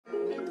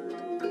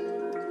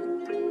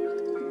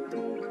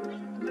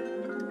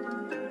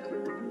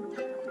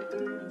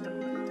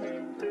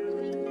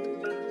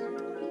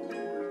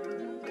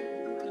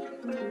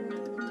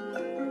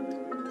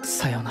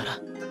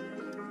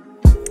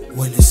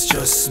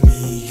us,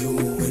 me, you,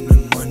 and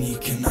the money.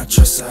 Can I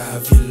trust I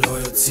have your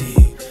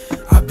loyalty?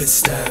 I've been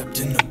stabbed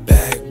in the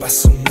back by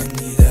so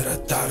many that I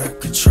thought I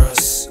could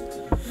trust.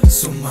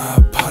 So my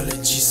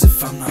apologies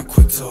if I'm not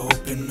quick to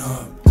open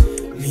up.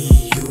 Me,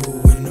 you,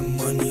 and the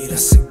money,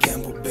 that's a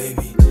gamble,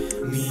 baby.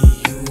 Me,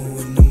 you,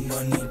 and the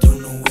money,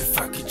 don't know if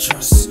I could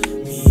trust.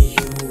 Me,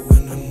 you,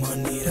 and the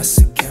money, that's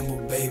a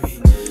gamble,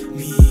 baby.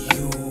 Me,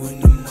 you,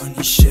 and the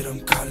money, shit, I'm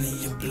calling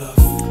your bluff.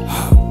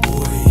 Hot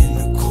boy in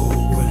the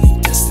cold world,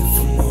 he destined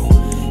for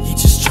more. He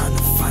just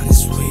tryna find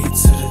his way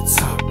to the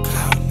top.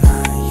 Cloud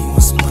 9, he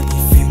wants money,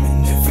 fame,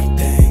 and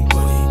everything,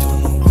 but he don't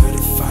know where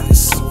to find it,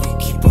 so we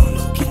keep on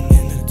looking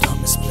in the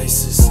dumbest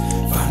places,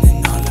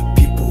 finding all the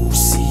people who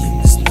see him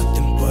as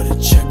nothing but a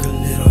check, a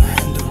little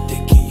handle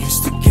they can use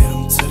to get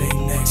them to their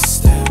next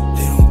step.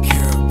 They don't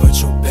care about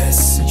your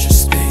best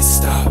interest, babe,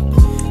 stop.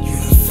 You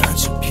done found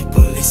your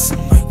people,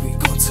 lacing like we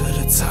gon' to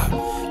the top.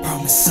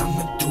 Promise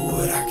I'ma do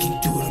what I can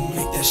do to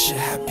make that shit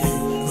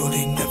happen. No,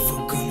 they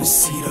never gonna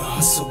see the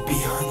hustle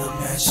behind the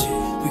magic.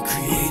 We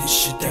created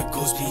shit that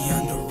goes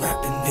beyond the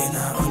rapping. They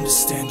not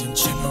understanding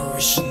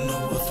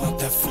generational wealth, want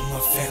that for my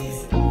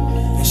family.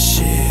 And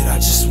shit, I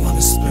just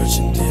wanna splurge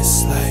in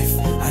this life.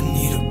 I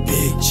need a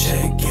big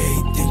check,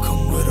 everything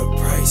come with a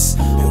price.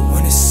 And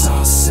when it's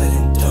all said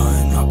and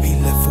done, I'll be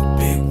left with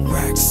big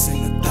racks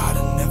and the thought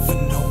of never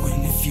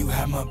knowing if you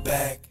have my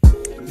back.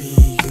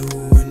 Me, you,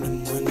 and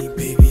the money,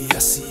 baby, I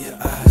see your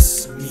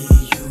eyes. Me,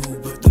 you,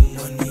 but the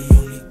money,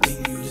 only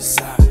thing you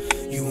desire.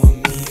 You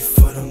want me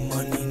for the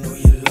money, know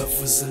your love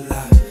was a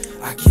lie.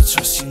 I can't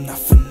trust you, not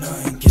for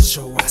nothing, get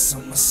your ass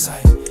on my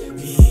side.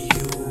 Me,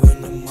 you,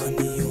 and the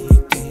money, only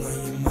thing on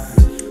your mind.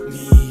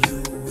 Me, you,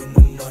 and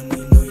the money,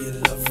 know your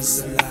love was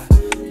a lie.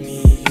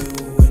 Me, you,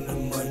 and the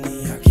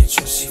money, I can't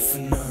trust you for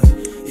nothing.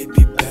 It'd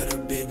be better,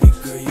 baby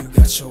girl, you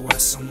got your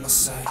ass on my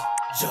side.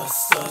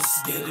 Just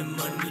us getting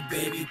money,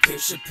 baby,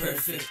 picture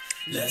perfect.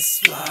 Let's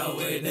fly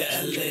away to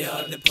LA,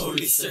 all the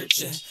police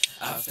searching.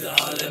 After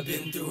all I've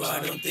been through, I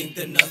don't think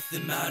that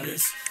nothing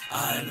matters.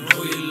 I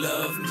know you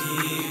love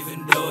me,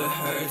 even though it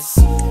hurts.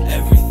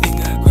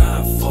 Everything I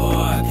grind for,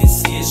 I can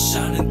see it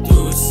shining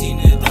through. Seen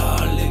it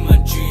all in my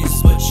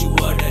dreams, but you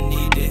what I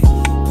needed.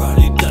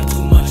 Probably done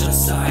too much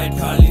outside,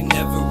 probably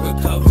never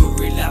recover.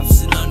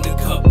 Relapsing on the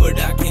cup, but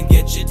I can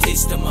get your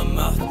taste in my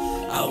mouth.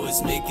 I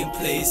was making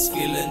plays,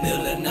 feeling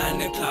ill at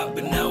 9 o'clock,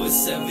 but now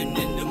it's 7 in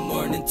the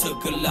morning.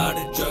 Took a lot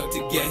of drugs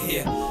to get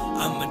here.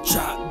 I'm a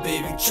trap,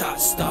 baby, trap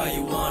star,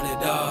 you want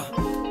it all.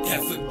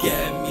 Can't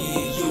forget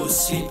me, you were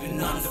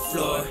sleeping on the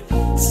floor.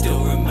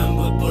 Still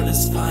remember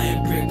bullets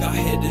flying, brick got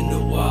hit in the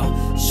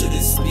wall.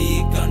 Shouldn't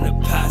speak on the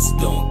past,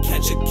 don't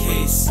catch a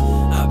case.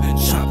 I've been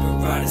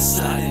trapping, riding,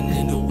 sliding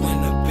in the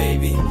winter,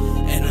 baby.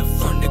 And I'm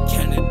from the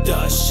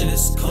Canada, shit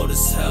is cold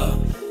as hell.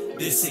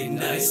 This ain't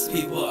nice,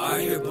 people are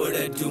here, but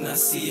I do not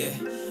see it.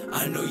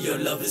 I know your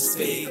love is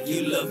fake,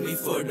 you love me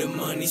for the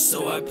money,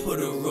 so I put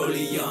a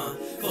rollie on.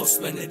 Folks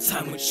spending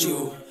time with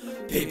you,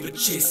 paper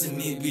chasing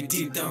me, but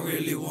deep down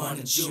really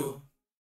wanted you.